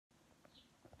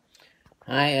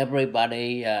Hi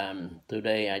everybody.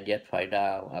 Today I just find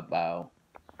out about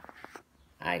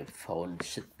iPhone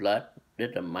 6 Plus.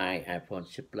 This is my iPhone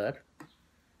 6 Plus.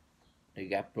 They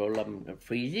got problem of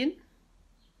freezing.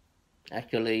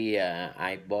 Actually,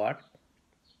 I bought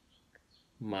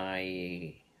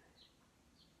my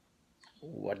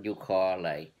what you call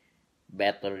like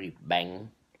battery bank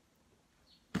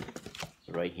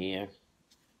right here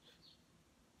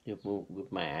to move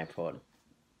with my iPhone.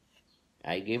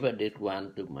 I give this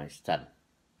one to my son.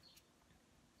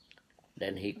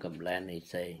 Then he complained. He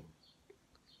say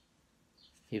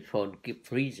his phone keep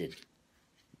freezing.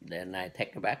 Then I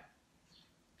take it back.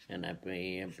 And I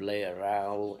play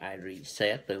around. I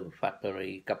reset the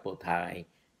factory a couple times.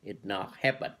 It not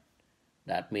happen.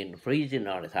 That means freezing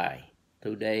all the time.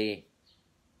 Today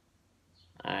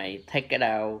I take it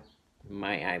out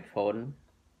my iPhone,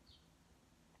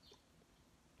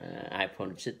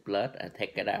 iPhone 6 Plus. I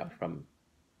take it out from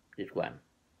this one.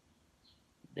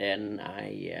 Then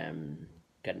I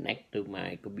connect to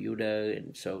my computer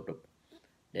and so.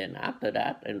 Then after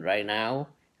that, and right now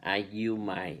I use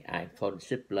my iPhone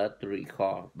 6 Plus to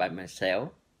record by myself.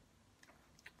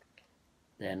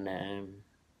 Then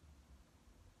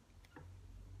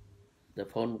the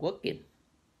phone working.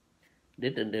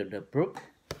 This is the proof.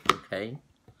 Okay.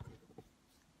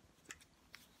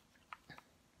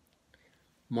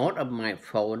 Most of my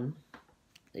phone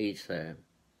is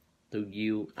to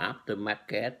use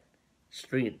Aftermarket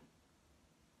Screen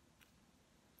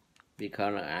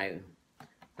because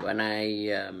when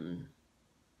I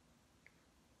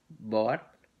bought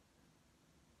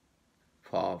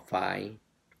for 5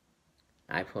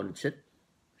 iPhone 6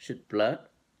 Plus,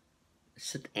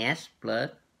 6S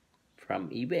Plus from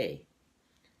eBay.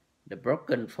 The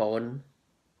broken phone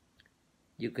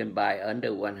you can buy under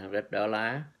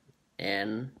 $100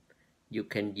 and you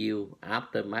can use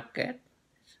Aftermarket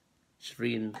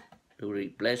Screen to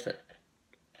replace it.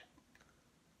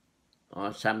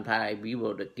 Or sometimes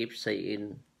people that keep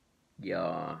saying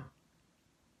your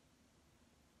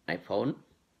iPhone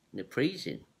is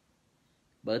freezing,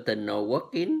 button not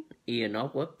working, ear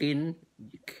not working,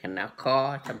 you cannot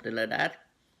call, something like that.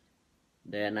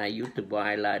 Then I used to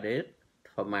buy like this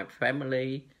for my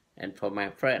family and for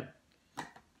my friend.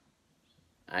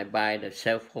 I buy the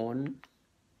cell phone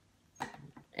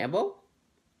Apple.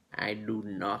 I do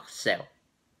not sell,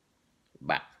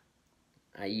 but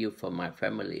I use for my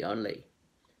family only.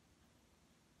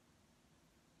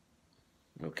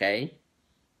 Okay,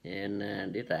 and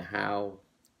this is how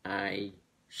I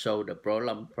solve the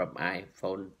problem from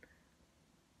iPhone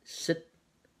 6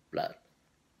 Plus.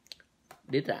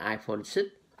 This is iPhone 6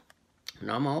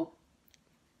 normal.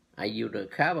 I use the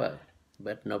cover,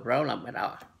 but no problem at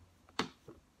all.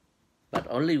 But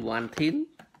only one thing.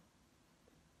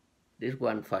 This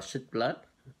one for 6 Plus,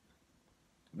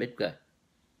 bigger.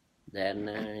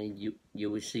 Then you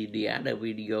will see the other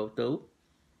video too.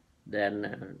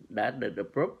 Then that is the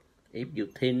proof. If you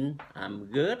think I'm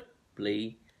good,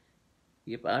 please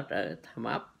give us a thumb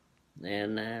up.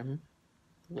 And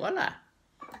voila.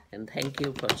 And thank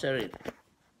you for sharing.